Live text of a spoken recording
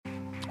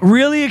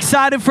Really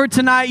excited for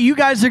tonight. You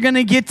guys are going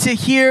to get to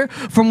hear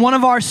from one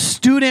of our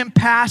student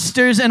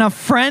pastors and a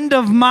friend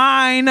of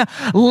mine,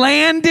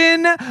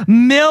 Landon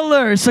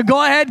Miller. So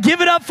go ahead,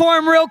 give it up for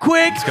him real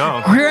quick. Let's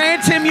go.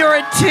 Grant him your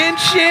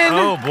attention.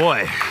 Oh,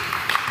 boy.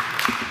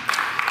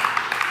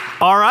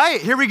 All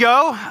right, here we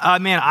go.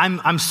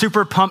 I'm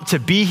super pumped to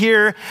be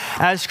here.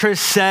 As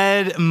Chris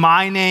said,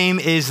 my name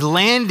is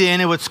Landon,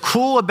 and what's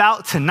cool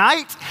about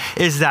tonight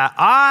is that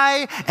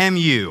I am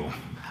you.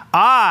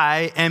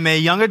 I am a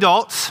young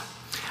adult.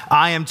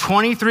 I am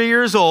 23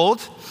 years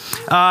old,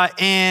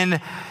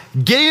 and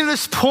getting to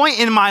this point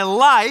in my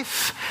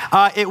life,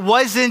 it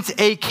wasn't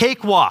a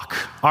cakewalk,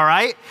 all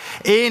right?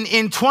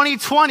 In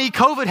 2020,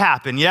 COVID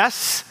happened,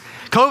 yes?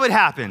 COVID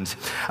happened.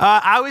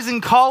 I was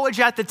in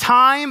college at the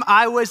time.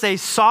 I was a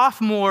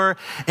sophomore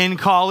in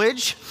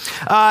college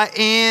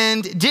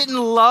and didn't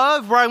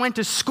love where I went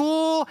to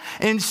school.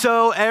 And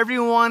so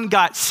everyone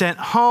got sent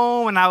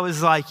home. And I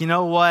was like, you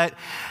know what?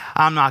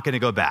 I'm not going to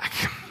go back.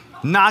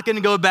 Not going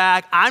to go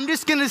back. I'm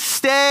just going to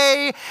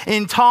stay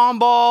in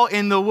Tomball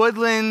in the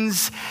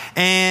Woodlands.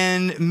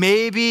 And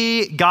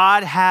maybe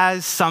God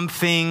has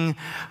something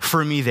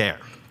for me there.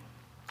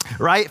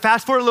 Right?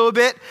 Fast forward a little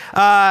bit.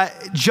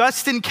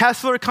 Justin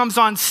Kessler comes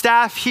on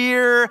staff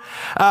here.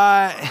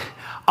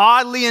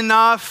 Oddly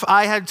enough,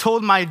 I had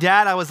told my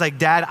dad, I was like,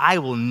 Dad, I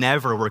will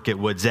never work at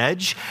Woods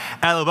Edge.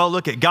 LOL,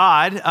 look at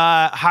God.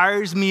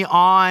 Hires me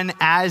on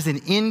as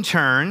an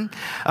intern.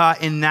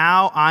 And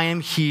now I am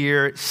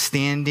here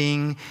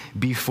standing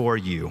before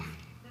you.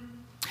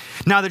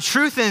 Now, the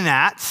truth in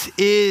that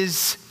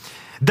is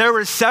there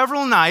were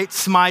several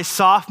nights my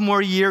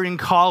sophomore year in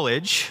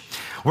college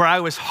where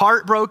I was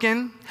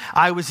heartbroken.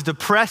 I was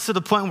depressed to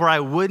the point where I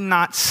would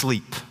not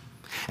sleep.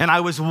 And I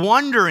was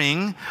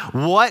wondering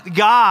what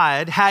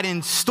God had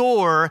in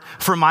store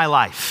for my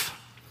life.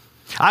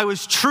 I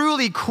was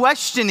truly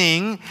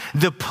questioning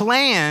the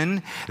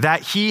plan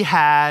that he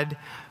had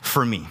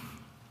for me.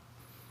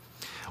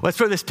 Let's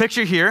throw this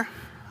picture here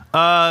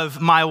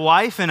of my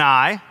wife and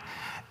I.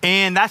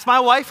 And that's my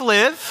wife,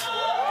 Liv.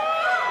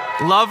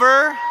 Love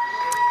her.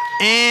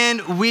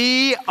 And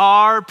we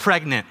are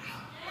pregnant.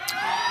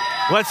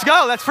 Let's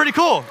go. That's pretty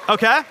cool.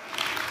 Okay.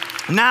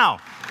 Now,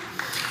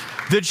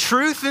 the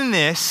truth in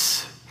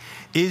this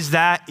is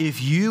that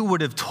if you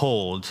would have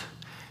told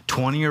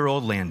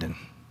 20-year-old Landon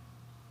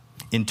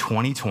in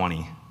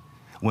 2020,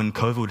 when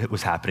COVID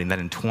was happening, that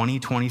in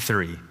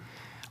 2023,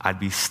 I'd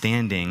be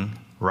standing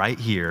right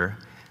here,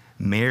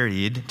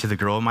 married to the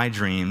girl of my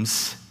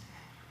dreams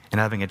and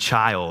having a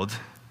child,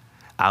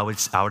 I would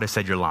have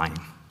said you're lying.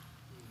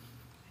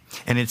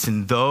 And it's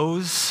in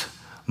those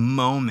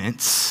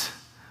moments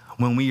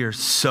when we are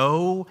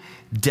so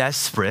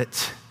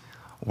desperate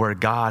where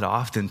God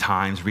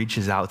oftentimes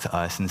reaches out to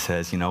us and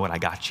says, you know what, I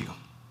got you.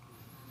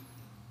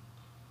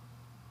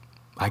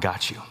 I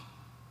got you.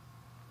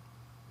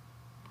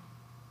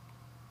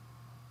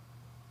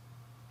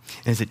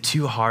 Is it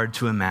too hard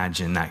to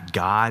imagine that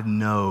God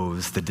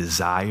knows the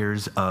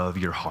desires of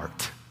your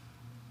heart?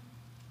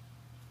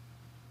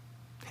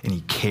 And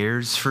he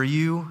cares for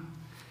you,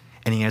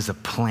 and he has a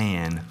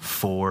plan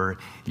for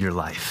your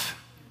life.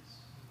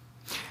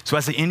 So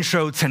as the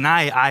intro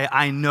tonight,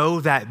 I know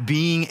that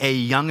being a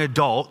young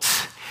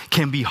adult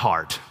can be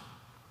hard.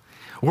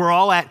 We're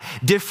all at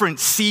different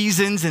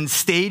seasons and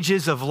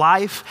stages of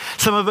life.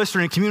 Some of us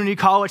are in community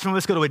college. Some of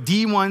us go to a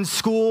D1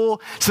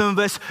 school. Some of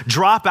us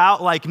drop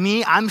out like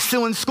me. I'm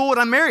still in school and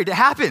I'm married. It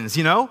happens,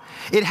 you know?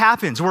 It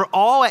happens. We're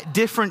all at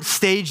different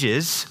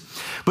stages.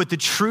 But the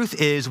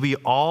truth is we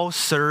all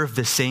serve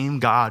the same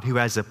God who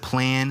has a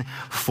plan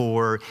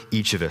for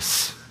each of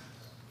us.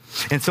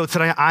 And so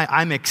today,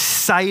 I'm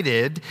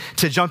excited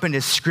to jump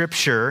into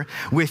scripture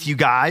with you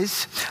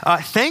guys.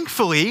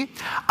 Thankfully,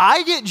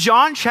 I get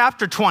John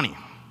chapter 20. All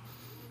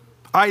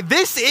right,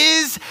 this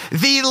is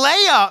the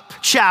layup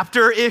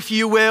chapter, if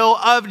you will,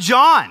 of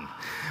John.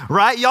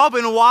 Right? Y'all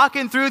been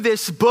walking through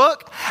this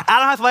book. I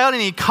don't have to lay out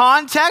any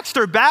context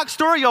or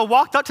backstory. Y'all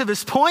walked up to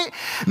this point.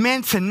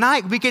 Man,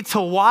 tonight we get to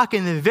walk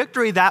in the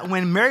victory that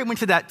when Mary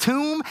went to that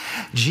tomb,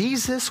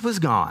 Jesus was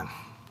gone.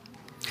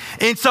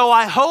 And so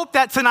I hope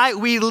that tonight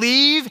we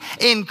leave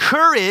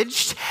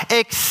encouraged,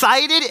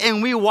 excited,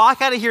 and we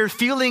walk out of here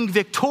feeling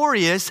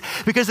victorious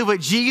because of what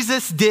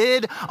Jesus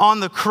did on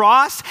the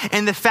cross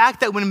and the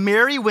fact that when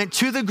Mary went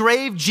to the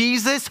grave,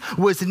 Jesus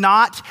was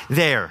not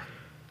there.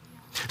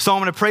 So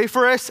I'm going to pray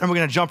for us and we're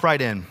going to jump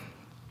right in.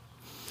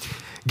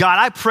 God,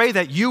 I pray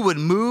that you would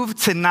move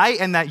tonight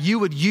and that you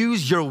would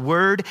use your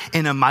word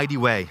in a mighty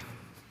way.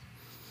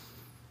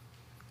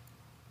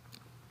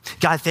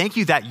 God, thank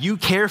you that you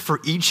care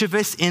for each of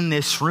us in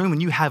this room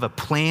and you have a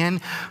plan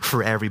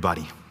for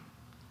everybody.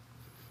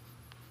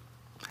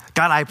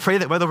 God, I pray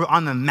that whether we're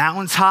on the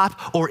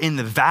mountaintop or in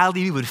the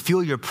valley, we would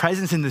feel your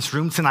presence in this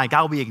room tonight.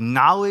 God, we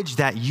acknowledge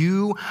that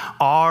you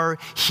are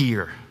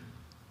here.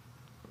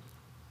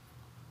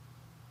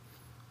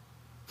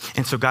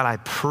 And so, God, I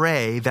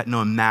pray that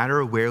no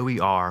matter where we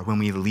are, when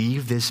we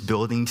leave this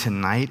building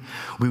tonight,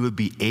 we would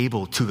be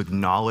able to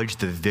acknowledge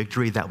the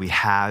victory that we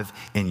have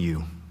in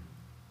you.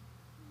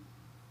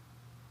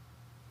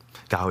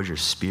 God, would your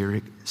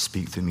spirit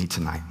speak through me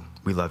tonight?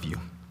 We love you.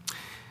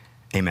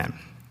 Amen.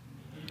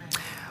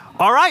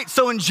 All right,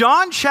 so in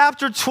John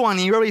chapter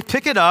 20, where we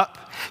pick it up,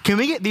 can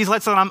we get these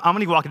lights on? I'm going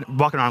to be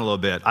walking around a little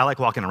bit. I like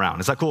walking around.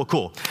 Is that cool?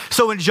 Cool.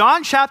 So in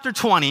John chapter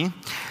 20,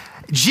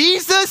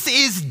 Jesus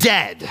is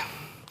dead.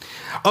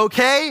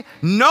 Okay?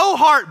 No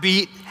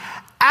heartbeat.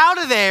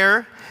 Out of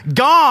there.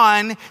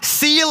 Gone.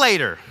 See you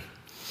later.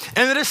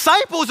 And the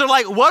disciples are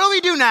like, what do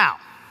we do now?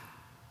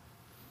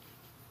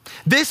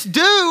 This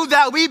dude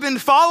that we've been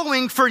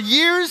following for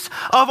years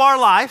of our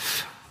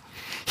life,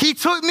 he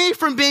took me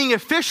from being a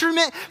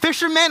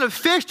fisherman of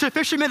fish to a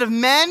fisherman of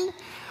men,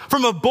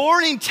 from a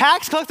boring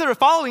tax collector to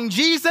following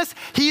Jesus.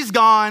 He's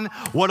gone.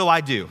 What do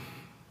I do?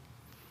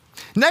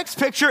 Next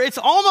picture, it's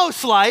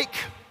almost like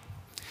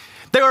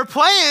they were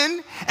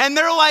playing and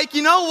they're like,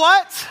 you know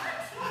what?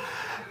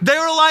 They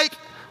were like,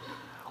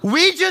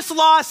 we just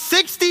lost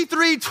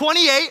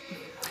 63-28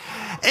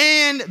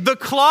 and the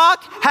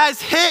clock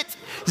has hit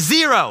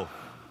 0.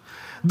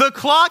 The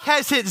clock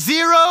has hit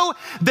 0.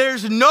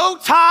 There's no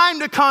time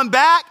to come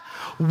back.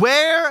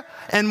 Where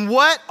and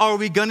what are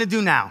we going to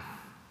do now?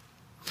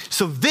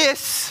 So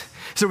this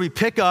is where we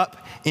pick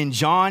up in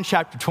John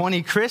chapter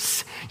 20.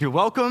 Chris, you're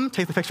welcome.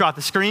 Take the picture off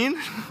the screen.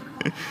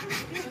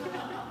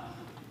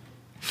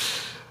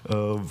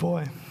 Oh,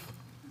 boy.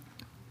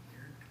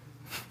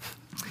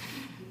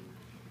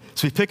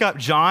 So we pick up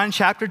John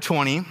chapter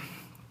 20. I'm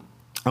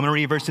going to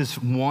read verses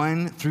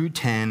 1 through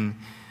 10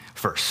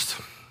 first.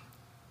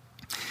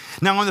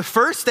 Now, on the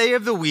first day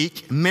of the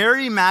week,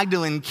 Mary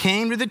Magdalene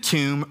came to the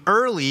tomb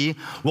early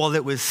while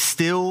it was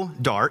still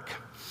dark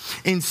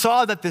and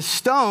saw that the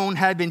stone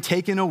had been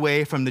taken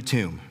away from the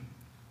tomb.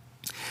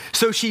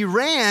 So she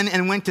ran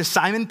and went to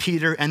Simon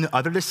Peter and the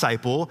other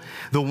disciple,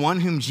 the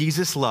one whom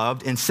Jesus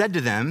loved, and said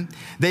to them,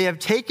 "They have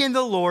taken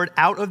the Lord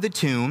out of the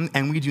tomb,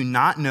 and we do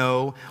not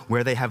know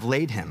where they have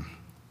laid him."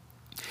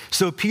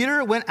 So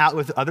Peter went out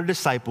with the other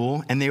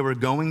disciple, and they were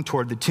going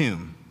toward the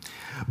tomb.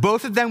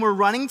 Both of them were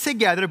running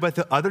together, but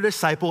the other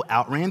disciple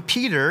outran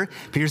Peter.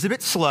 Peter's a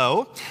bit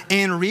slow,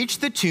 and reached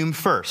the tomb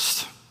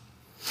first.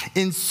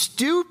 In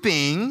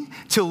stooping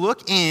to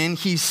look in,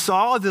 he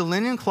saw the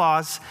linen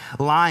cloths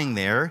lying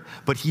there,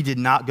 but he did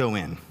not go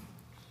in.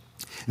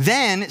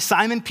 Then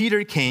Simon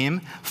Peter came,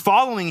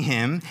 following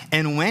him,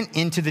 and went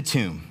into the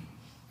tomb.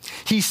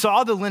 He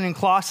saw the linen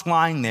cloths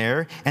lying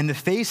there, and the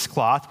face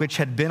cloth which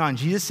had been on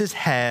Jesus'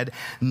 head,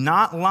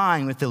 not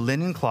lying with the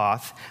linen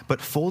cloth,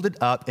 but folded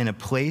up in a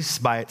place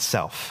by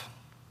itself.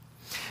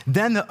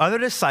 Then the other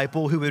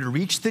disciple who had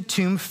reached the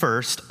tomb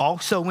first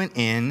also went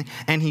in,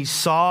 and he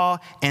saw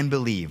and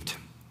believed.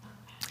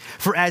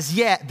 For as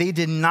yet they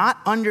did not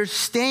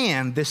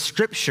understand the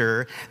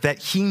scripture that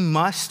he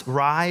must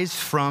rise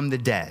from the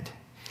dead.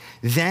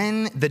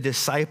 Then the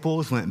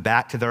disciples went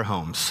back to their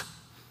homes.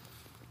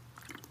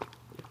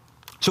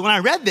 So when I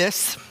read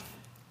this,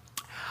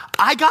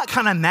 I got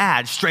kind of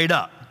mad straight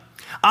up.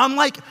 I'm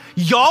like,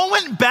 y'all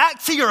went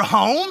back to your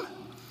home?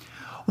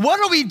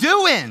 What are we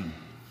doing?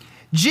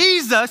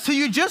 Jesus, who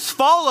you just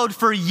followed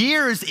for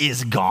years,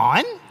 is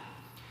gone?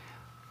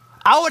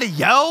 I would have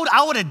yelled.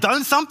 I would have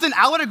done something.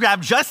 I would have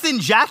grabbed Justin,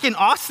 Jack, and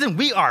Austin.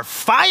 We are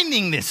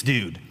finding this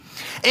dude.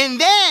 And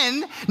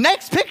then,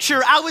 next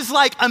picture, I was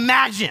like,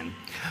 imagine.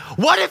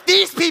 What if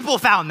these people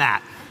found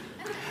that?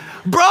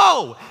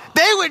 Bro,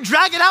 they would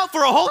drag it out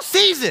for a whole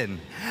season.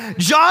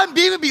 John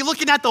B would be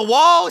looking at the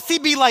walls.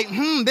 He'd be like,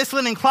 this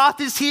linen cloth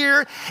is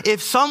here.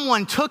 If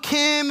someone took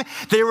him,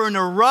 they were in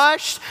a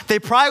rush. They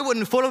probably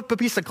wouldn't fold up a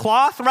piece of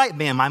cloth, right?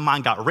 Man, my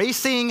mind got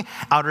racing.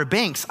 Outer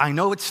Banks, I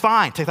know it's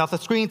fine. Take it off the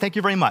screen. Thank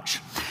you very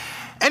much.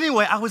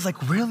 Anyway, I was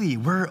like, really?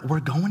 We're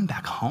going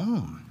back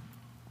home.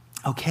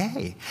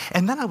 Okay.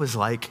 And then I was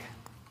like,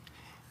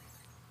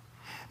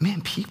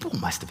 man, people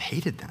must have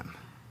hated them.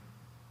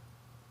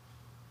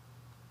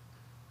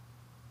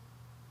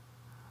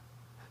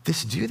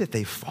 This dude that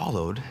they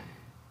followed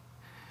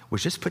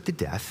was just put to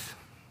death.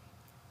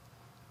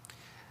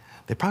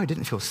 They probably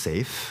didn't feel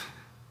safe.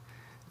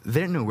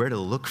 They didn't know where to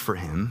look for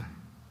him.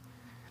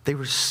 They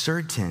were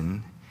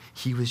certain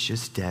he was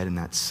just dead and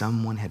that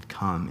someone had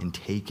come and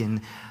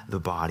taken the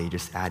body,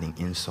 just adding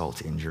insult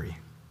to injury.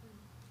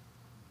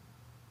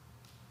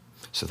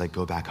 So they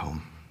go back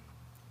home.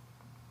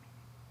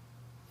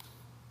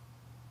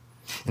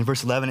 In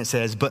verse 11, it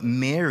says, "But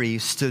Mary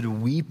stood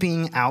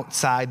weeping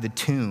outside the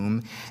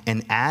tomb,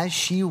 and as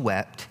she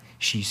wept,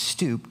 she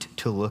stooped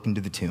to look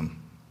into the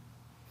tomb."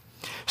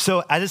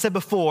 So as I said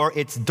before,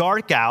 it's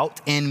dark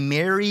out, and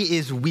Mary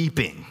is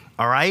weeping,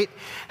 all right?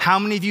 How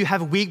many of you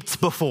have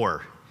wept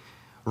before,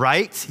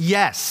 right?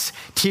 Yes.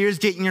 Tears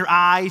get in your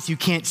eyes. You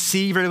can't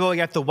see very well.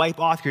 You have to wipe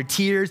off your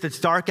tears. It's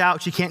dark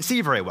out. You can't see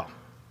very well.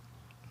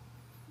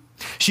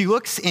 She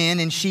looks in,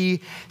 and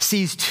she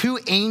sees 2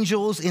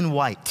 angels in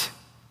white,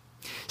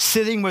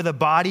 sitting where the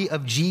body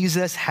of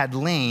Jesus had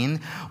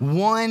lain,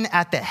 one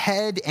at the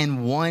head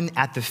and one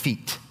at the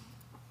feet.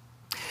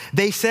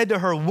 They said to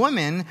her,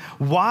 "Woman,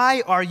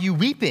 why are you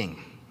weeping?"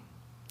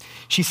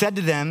 She said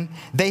to them,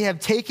 "They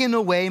have taken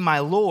away my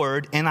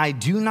Lord, and I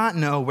do not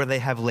know where they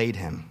have laid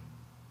him."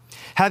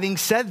 Having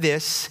said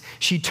this,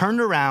 she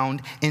turned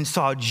around and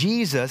saw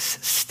Jesus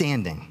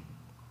standing.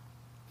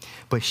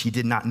 But she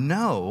did not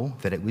know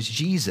that it was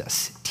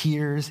Jesus.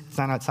 Tears, it's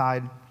not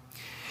outside.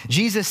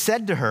 Jesus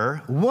said to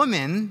her,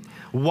 "Woman,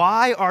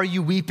 why are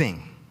you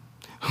weeping?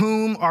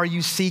 Whom are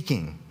you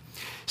seeking?"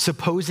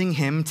 Supposing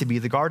him to be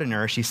the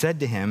gardener, she said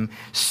to him,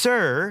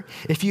 "Sir,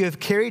 if you have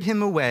carried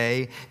him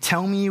away,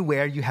 tell me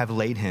where you have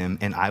laid him,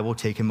 and I will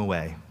take him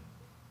away."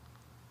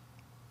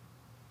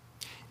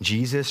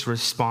 Jesus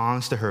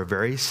responds to her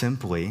very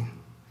simply,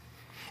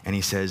 and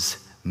he says,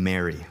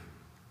 "Mary."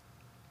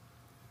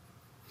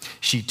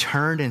 She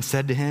turned and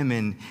said to him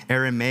in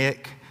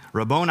Aramaic,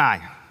 "Rabboni."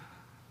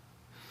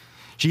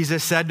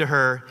 Jesus said to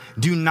her,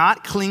 "Do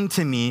not cling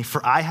to me,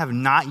 for I have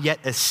not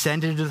yet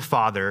ascended to the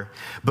Father,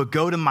 but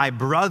go to my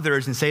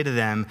brothers and say to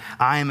them,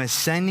 I am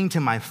ascending to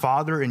my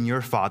Father and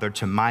your Father,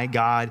 to my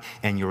God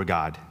and your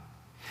God."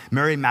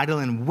 Mary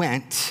Magdalene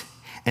went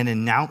and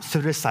announced to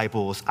the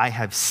disciples, "I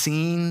have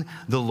seen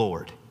the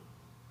Lord,"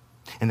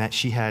 and that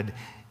he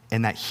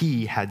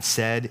had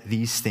said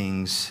these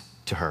things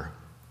to her.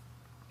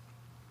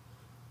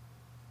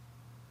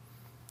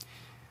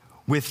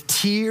 With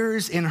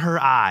tears in her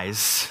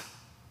eyes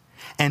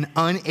and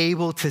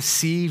unable to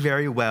see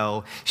very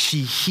well,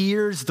 she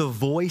hears the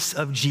voice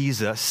of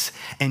Jesus,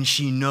 and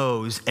she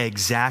knows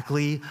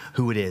exactly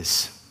who it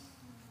is.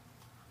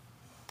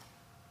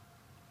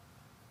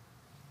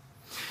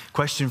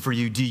 Question for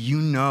you: do you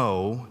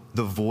know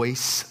the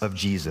voice of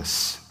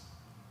Jesus?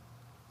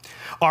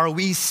 Are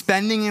we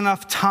spending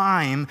enough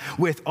time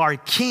with our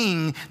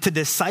King to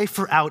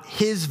decipher out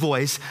his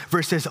voice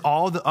versus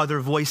all the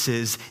other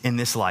voices in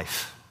this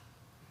life?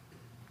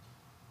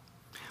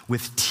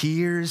 With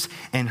tears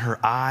in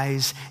her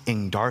eyes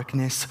and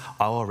darkness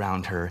all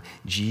around her,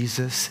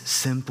 Jesus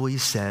simply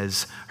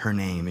says her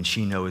name, and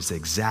she knows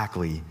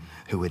exactly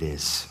who it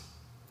is.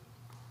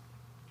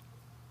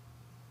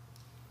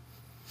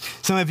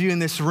 Some of you in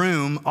this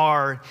room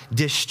are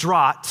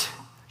distraught,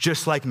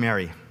 just like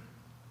Mary.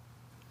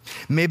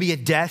 Maybe a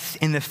death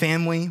in the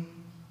family,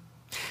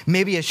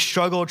 maybe a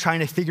struggle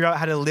trying to figure out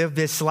how to live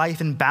this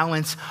life and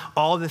balance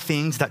all the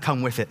things that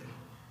come with it.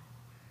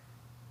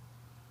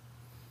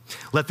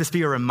 Let this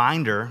be a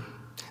reminder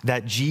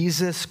that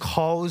Jesus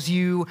calls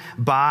you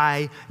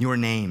by your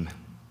name.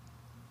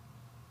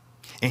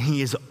 And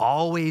he is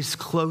always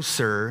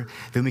closer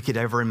than we could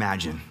ever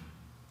imagine.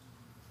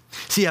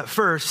 See, at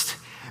first,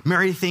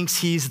 Mary thinks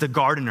he's the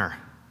gardener.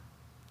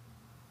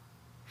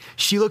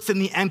 She looks in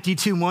the empty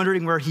tomb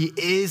wondering where he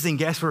is, and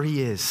guess where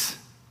he is?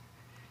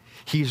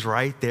 He's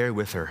right there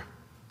with her.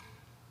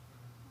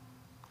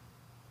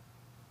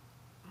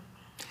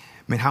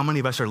 Man, how many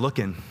of us are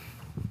looking?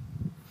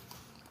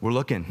 We're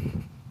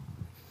looking,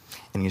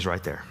 and he's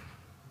right there.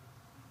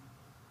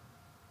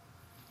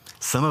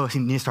 Some of us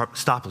need to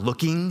stop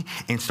looking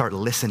and start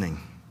listening.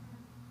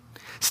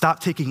 Stop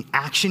taking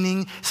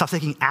action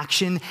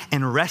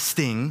and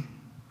resting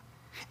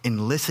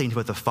and listening to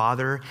what the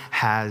Father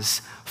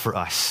has for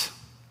us.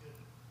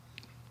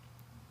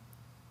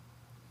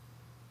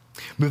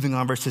 Moving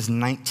on, verses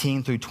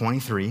 19 through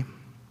 23.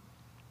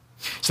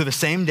 So the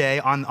same day,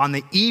 on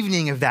the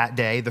evening of that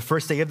day, the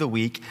first day of the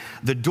week,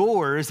 the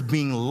doors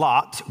being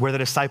locked where the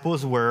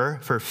disciples were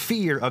for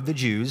fear of the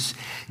Jews,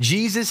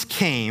 Jesus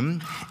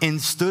came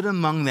and stood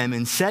among them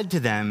and said to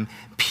them,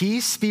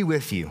 "Peace be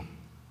with you."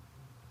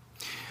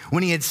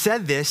 When he had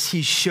said this,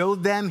 he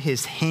showed them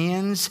his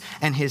hands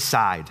and his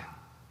side.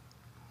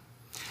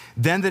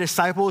 Then the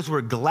disciples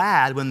were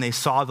glad when they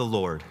saw the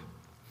Lord.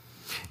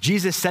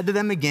 Jesus said to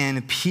them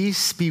again,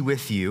 "Peace be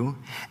with you.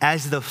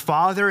 As the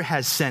Father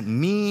has sent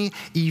me,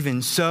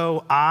 even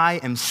so I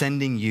am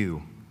sending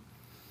you."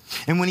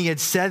 And when he had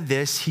said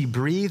this, he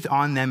breathed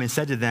on them and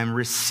said to them,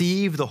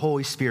 "Receive the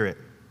Holy Spirit.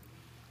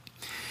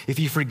 If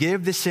you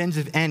forgive the sins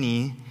of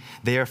any,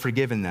 they are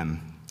forgiven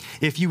them.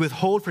 If you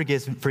withhold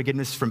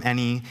forgiveness from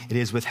any, it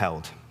is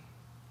withheld."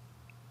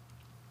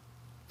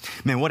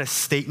 Man, what a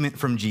statement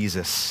from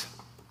Jesus.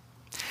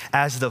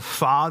 As the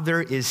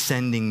Father is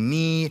sending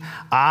me,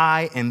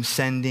 I am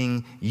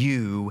sending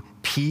you.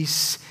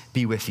 Peace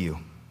be with you.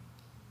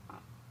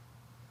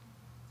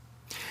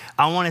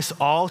 I want us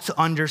all to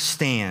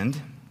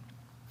understand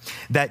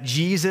that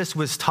Jesus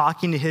was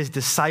talking to his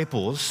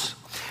disciples,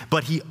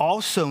 but he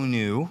also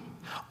knew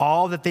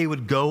all that they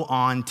would go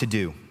on to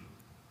do.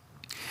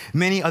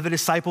 Many other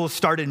disciples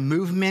started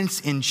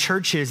movements in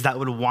churches that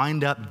would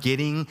wind up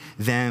getting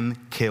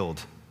them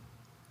killed.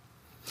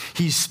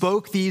 He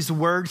spoke these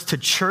words to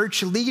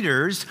church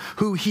leaders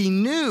who he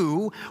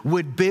knew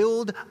would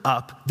build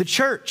up the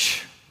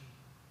church.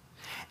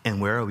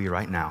 And where are we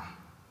right now?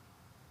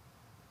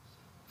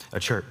 A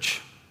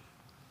church.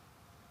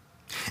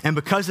 And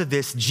because of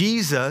this,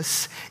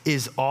 Jesus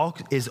is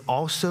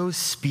also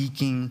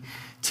speaking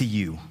to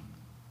you.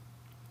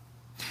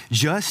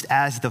 Just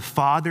as the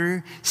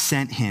Father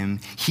sent him,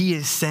 he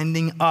is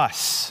sending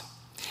us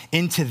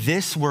into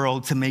this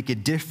world to make a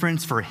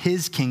difference for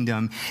his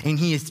kingdom, and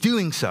he is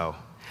doing so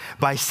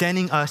by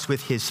sending us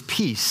with his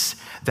peace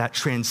that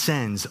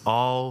transcends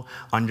all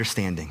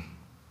understanding.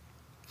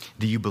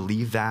 Do you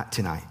believe that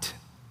tonight?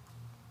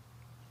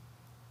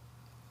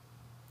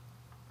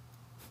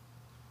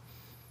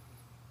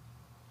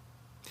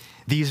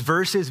 These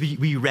verses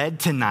we read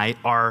tonight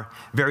are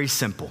very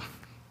simple.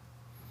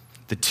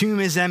 The tomb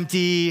is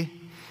empty.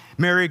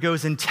 Mary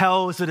goes and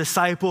tells the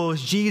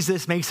disciples.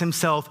 Jesus makes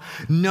himself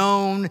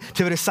known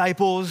to the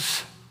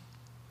disciples.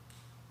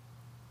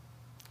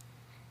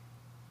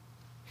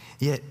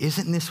 Yet,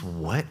 isn't this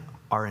what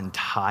our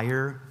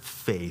entire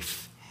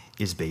faith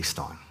is based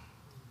on?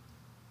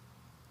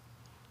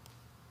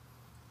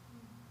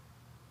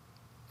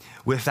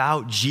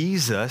 Without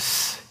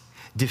Jesus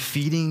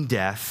defeating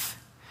death,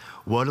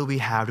 what do we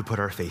have to put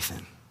our faith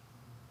in?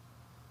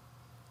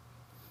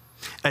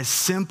 A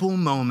simple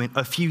moment,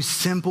 a few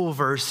simple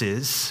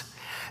verses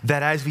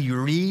that as we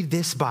read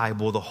this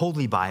Bible, the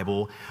Holy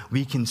Bible,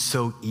 we can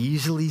so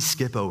easily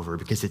skip over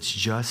because it's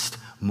just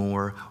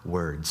more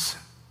words.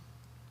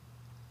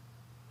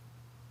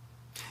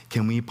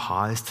 Can we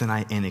pause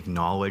tonight and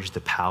acknowledge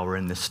the power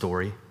in this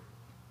story?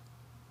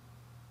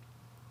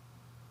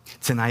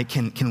 Tonight,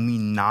 can we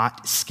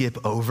not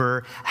skip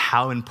over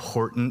how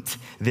important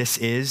this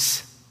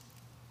is?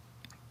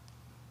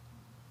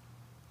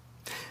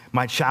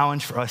 My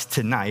challenge for us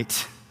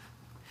tonight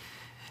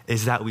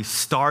is that we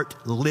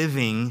start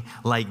living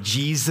like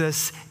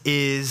Jesus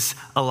is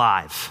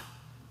alive.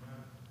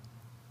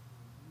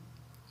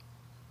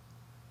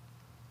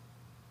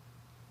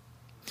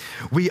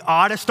 We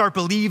ought to start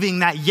believing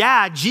that,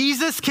 yeah,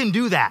 Jesus can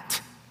do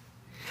that.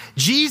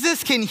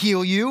 Jesus can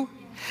heal you.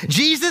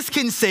 Jesus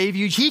can save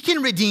you. He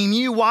can redeem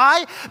you.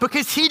 Why?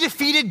 Because he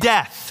defeated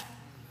death.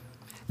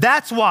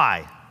 That's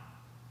why.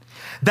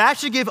 That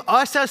should give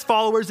us as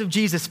followers of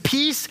Jesus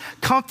peace,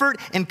 comfort,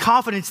 and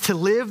confidence to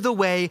live the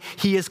way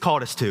he has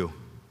called us to.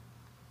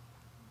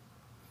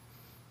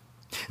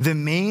 The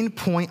main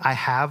point I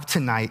have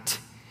tonight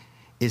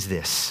is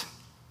this.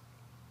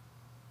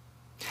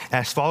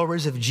 As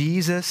followers of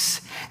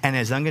Jesus and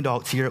as young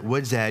adults here at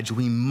Woods Edge,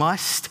 we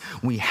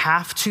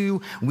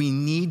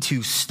need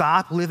to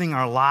stop living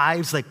our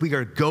lives like we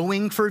are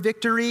going for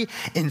victory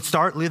and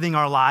start living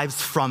our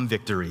lives from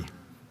victory.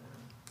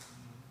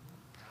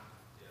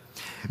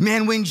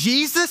 Man, when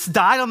Jesus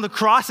died on the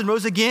cross and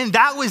rose again,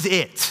 that was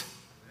it.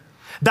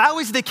 That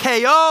was the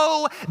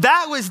KO.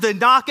 That was the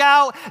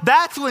knockout.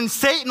 That's when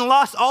Satan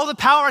lost all the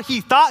power he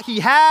thought he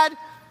had.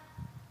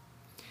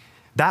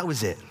 That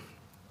was it.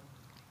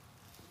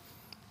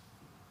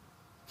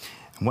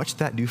 And what should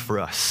that do for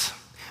us?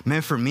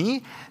 Man, for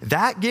me,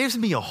 that gives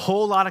me a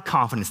whole lot of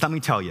confidence, let me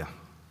tell you.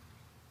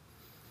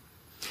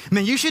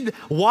 Man, you should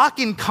walk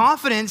in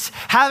confidence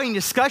having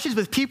discussions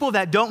with people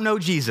that don't know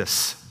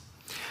Jesus.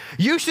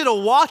 You should have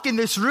walked in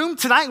this room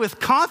tonight with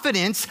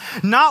confidence,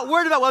 not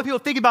worried about what people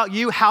think about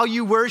you, how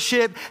you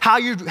worship, how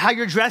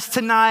you're dressed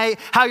tonight,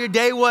 how your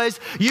day was.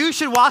 You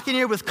should walk in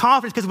here with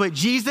confidence because what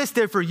Jesus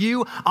did for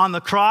you on the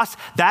cross,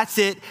 that's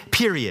it,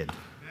 period.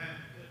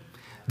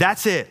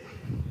 That's it.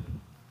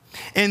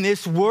 And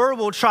this world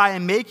will try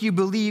and make you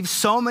believe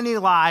so many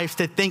lies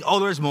to think,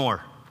 oh, there's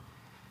more.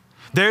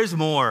 There's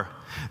more.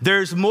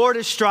 There's more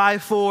to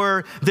strive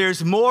for.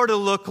 There's more to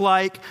look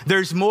like.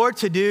 There's more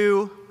to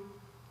do.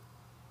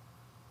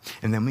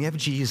 And then we have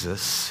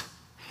Jesus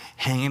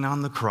hanging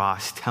on the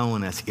cross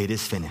telling us it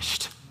is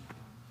finished.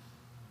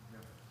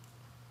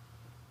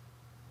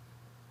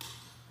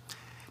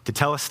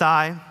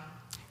 Tetelestai,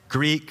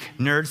 Greek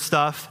nerd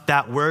stuff,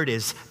 that word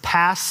is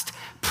past,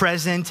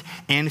 present,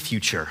 and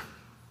future.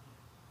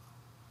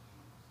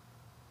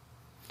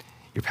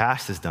 Your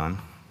past is done.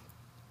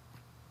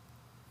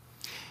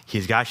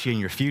 He's got you in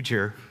your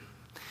future,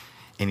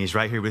 and he's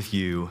right here with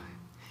you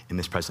in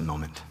this present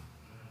moment.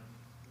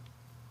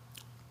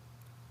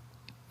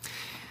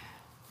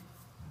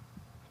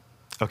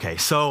 Okay,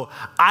 so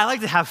I like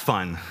to have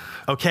fun,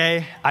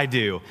 okay? I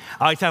do.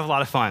 I like to have a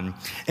lot of fun.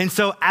 And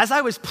so as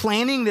I was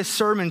planning this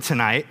sermon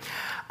tonight,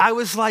 I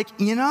was like,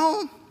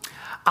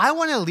 I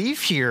want to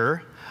leave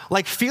here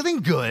like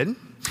feeling good,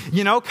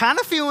 kind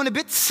of feeling a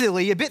bit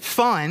silly, a bit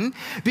fun,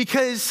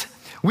 because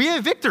we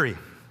have victory.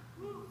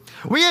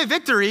 We have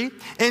victory,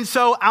 and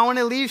so I want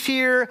to leave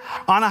here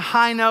on a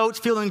high note,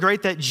 feeling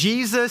great that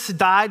Jesus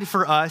died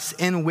for us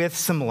and with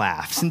some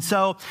laughs. And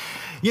so,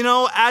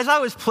 as I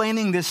was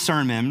planning this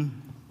sermon,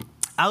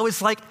 I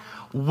was like,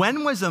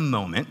 when was a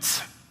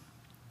moment,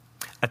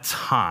 a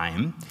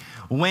time,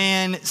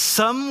 when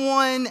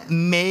someone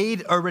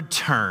made a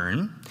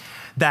return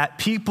that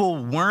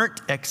people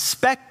weren't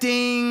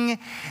expecting,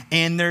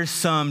 and there's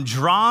some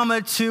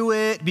drama to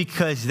it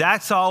because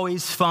that's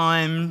always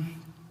fun?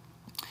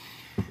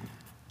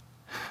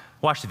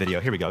 Watch the video.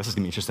 Here we go. This is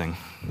going to be interesting.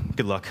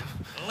 Good luck.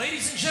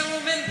 Ladies and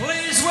gentlemen,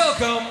 please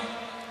welcome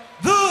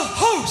the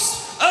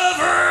host of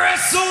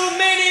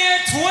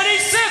WrestleMania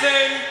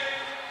 27,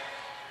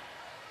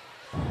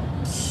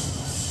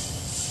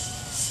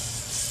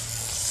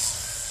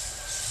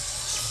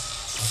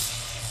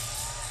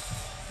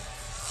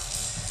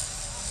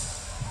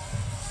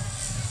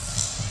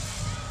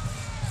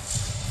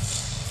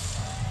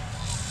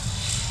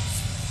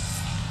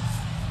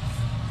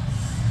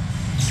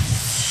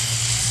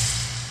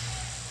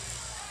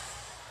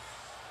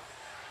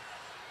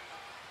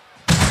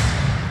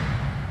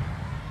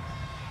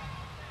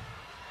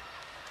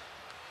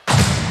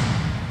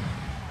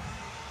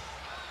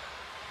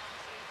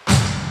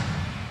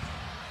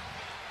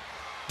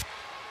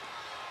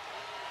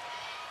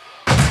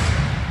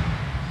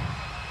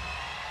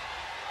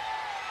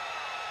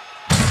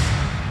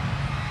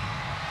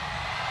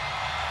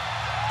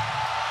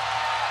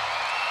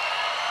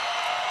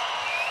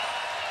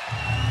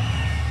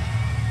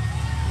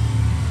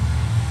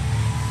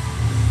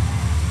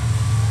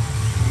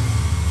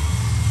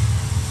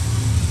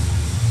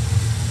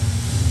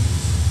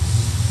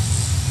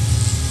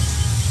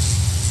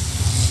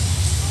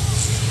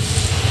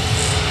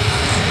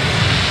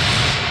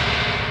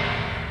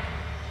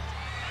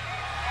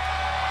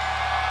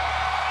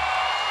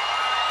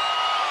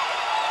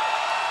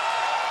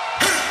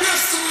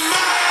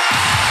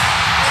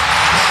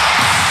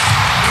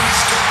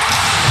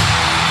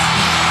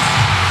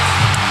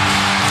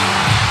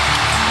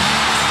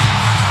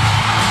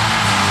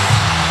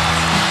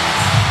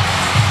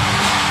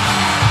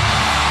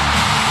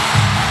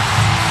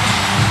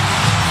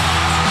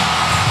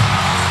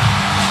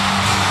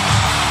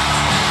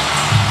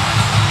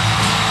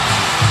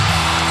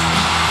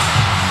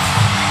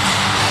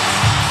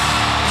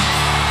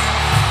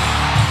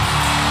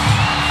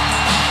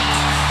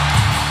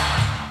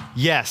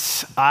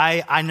 Yes,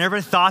 I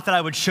never thought that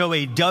I would show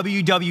a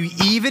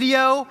WWE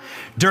video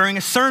during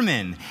a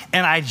sermon,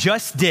 and I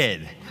just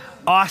did.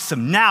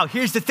 Awesome. Now,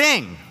 here's the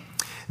thing.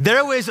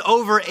 There was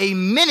over a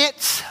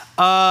minute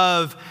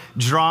of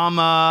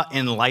drama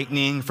and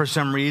lightning for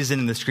some reason,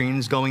 and the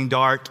screen's going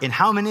dark. And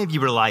how many of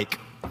you were like,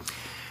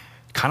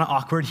 kind of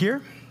awkward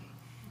here?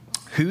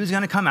 Who's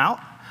going to come out?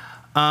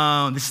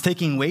 This is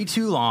taking way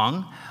too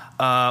long.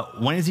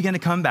 When is he going to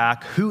come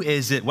back? Who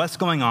is it? What's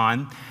going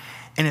on?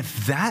 And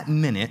if that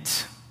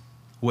minute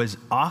was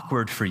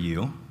awkward for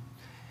you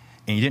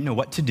and you didn't know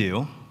what to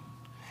do,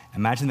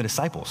 imagine the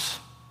disciples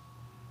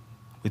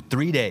with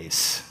 3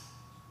 days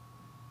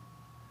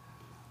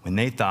when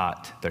they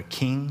thought their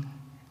king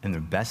and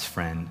their best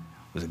friend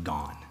was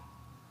gone.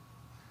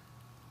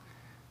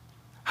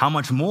 How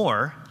much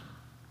more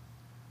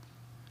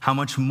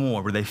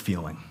were they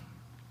feeling?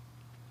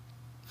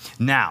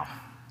 Now,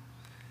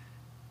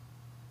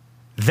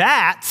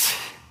 that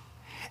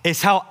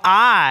is how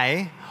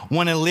I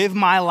want to live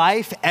my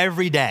life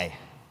every day.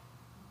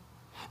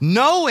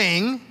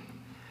 Knowing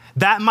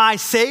that my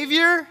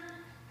Savior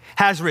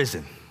has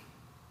risen.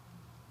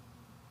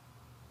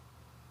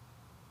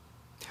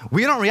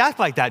 We don't react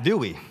like that, do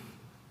we?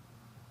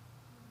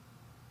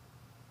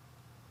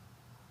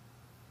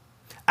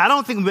 I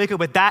don't think we wake up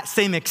with that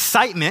same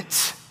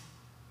excitement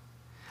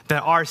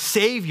that our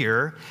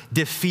Savior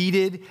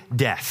defeated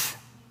death.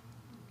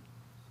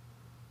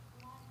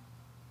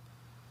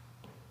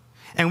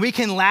 And we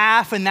can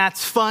laugh, and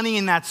that's funny,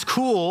 and that's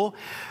cool.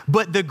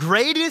 But the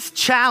greatest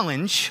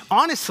challenge,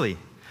 honestly,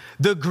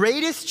 the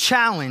greatest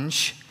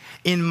challenge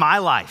in my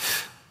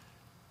life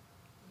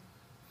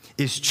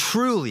is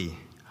truly,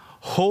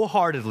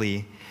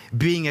 wholeheartedly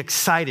being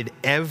excited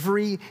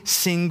every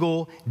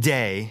single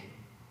day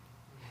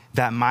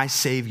that my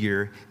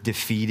Savior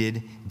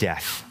defeated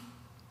death.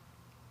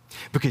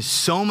 Because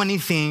so many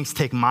things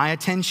take my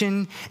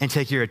attention and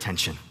take your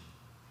attention.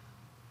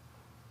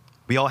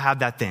 We all have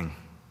that thing.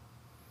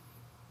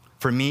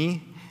 For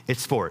me, it's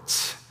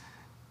sports.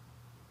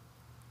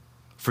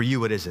 For you,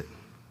 what is it?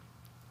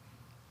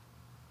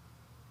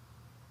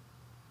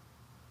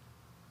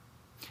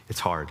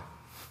 It's hard.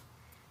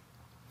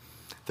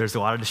 There's a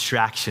lot of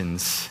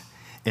distractions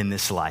in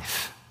this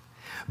life.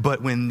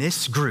 But when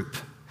this group,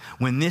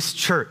 when this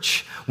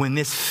church, when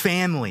this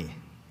family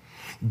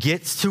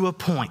gets to a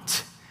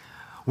point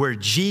where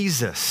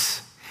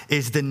Jesus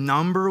is the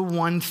number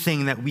one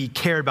thing that we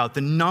care about,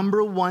 the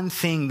number one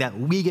thing that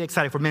we get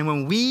excited for. Man,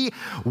 when we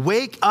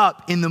wake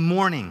up in the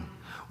morning,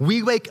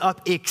 we wake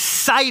up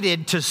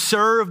excited to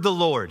serve the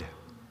Lord.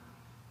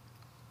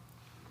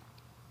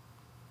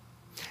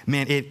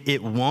 Man,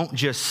 it won't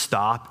just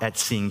stop at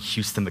seeing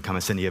Houston become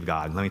a city of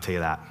God. Let me tell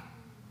you that.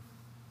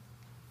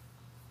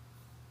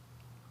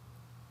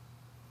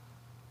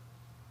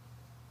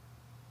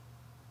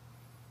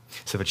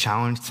 So the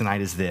challenge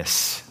tonight is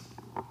this.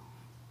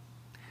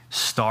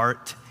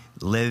 Start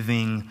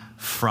living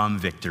from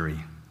victory.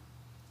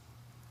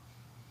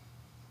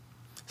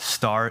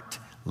 Start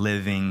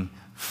living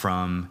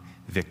from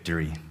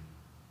victory.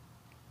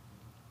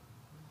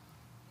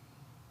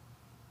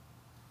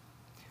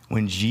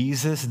 When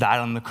Jesus died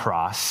on the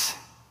cross,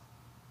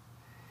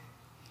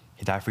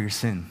 he died for your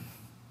sin.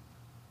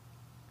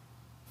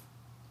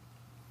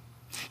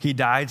 He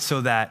died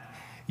so that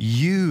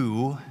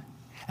you,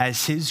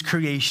 as his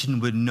creation,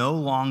 would no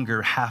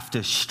longer have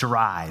to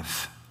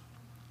strive.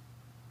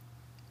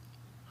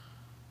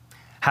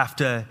 Have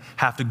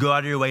to go out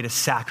of your way to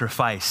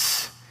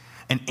sacrifice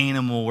an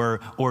animal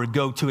or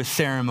go to a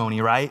ceremony,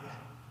 right?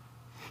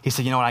 He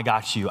said, you know what, I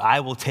got you.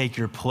 I will take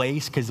your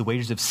place because the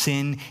wages of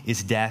sin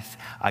is death.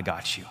 I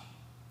got you.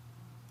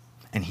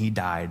 And he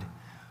died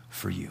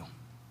for you.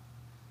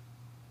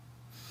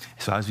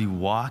 So as we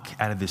walk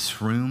out of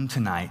this room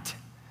tonight,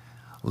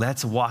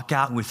 let's walk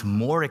out with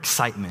more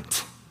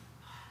excitement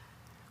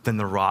than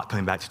The Rock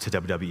coming back to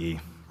WWE,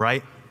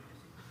 right?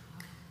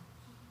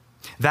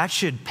 That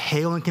should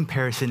pale in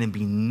comparison and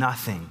be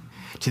nothing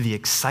to the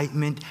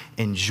excitement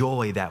and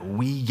joy that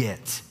we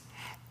get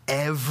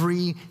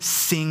every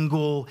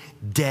single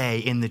day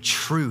in the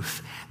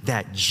truth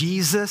that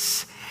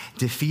Jesus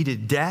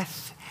defeated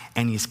death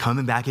and he's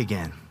coming back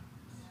again.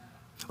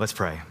 Let's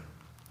pray.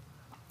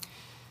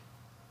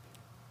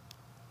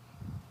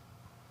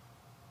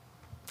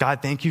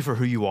 God, thank you for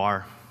who you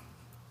are.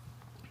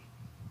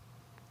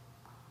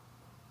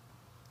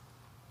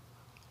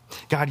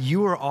 God,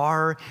 you are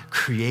our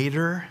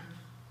creator.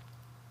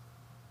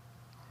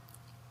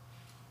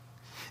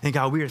 And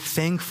God, we are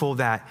thankful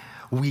that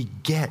we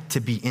get to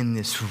be in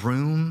this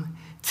room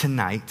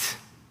tonight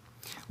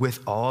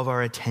with all of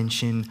our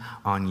attention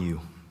on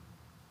you.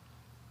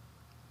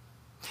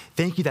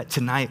 Thank you that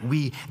tonight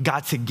we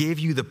got to give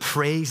you the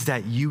praise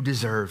that you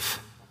deserve.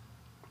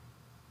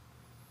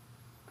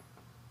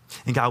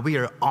 And God, we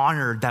are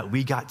honored that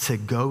we got to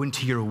go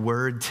into your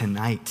word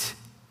tonight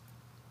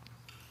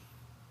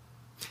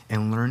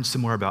and learn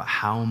some more about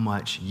how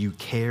much you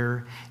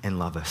care and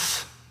love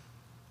us.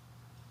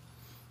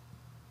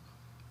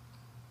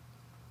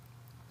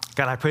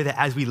 God, I pray that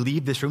as we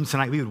leave this room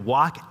tonight, we would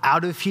walk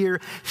out of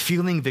here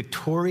feeling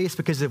victorious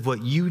because of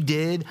what you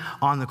did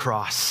on the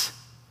cross.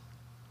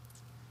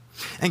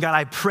 And God,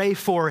 I pray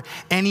for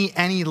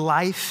any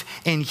life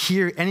in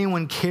here,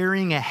 anyone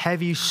carrying a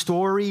heavy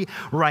story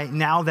right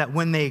now, that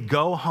when they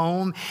go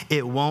home,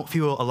 it won't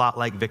feel a lot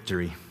like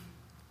victory.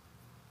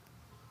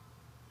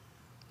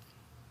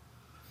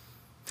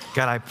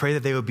 God, I pray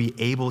that they would be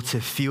able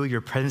to feel your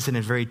presence in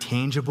a very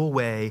tangible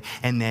way,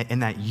 and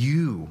that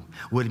you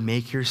would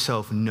make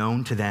yourself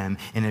known to them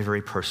in a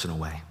very personal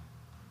way.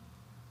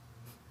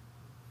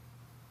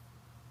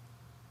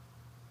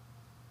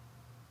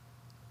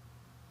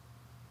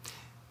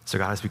 So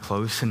God, as we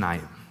close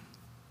tonight,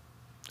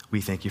 we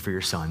thank you for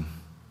your Son.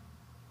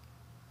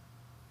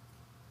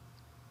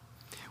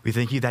 We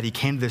thank you that he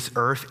came to this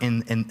earth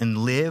and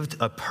lived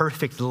a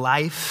perfect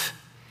life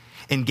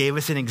and gave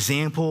us an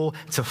example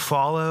to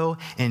follow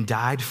and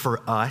died for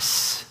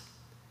us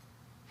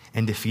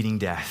and defeating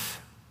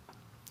death,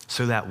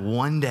 so that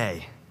one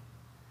day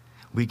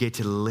we get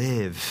to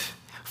live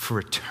for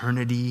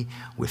eternity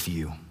with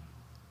you.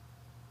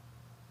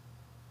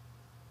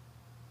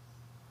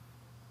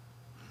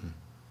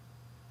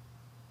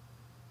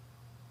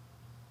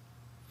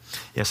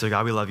 Yeah, so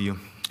God, we love you.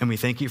 And we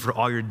thank you for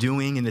all you're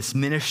doing in this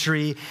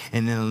ministry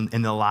and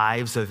in the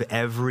lives of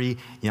every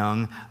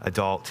young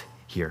adult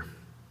here.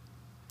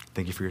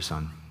 Thank you for your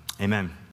Son. Amen.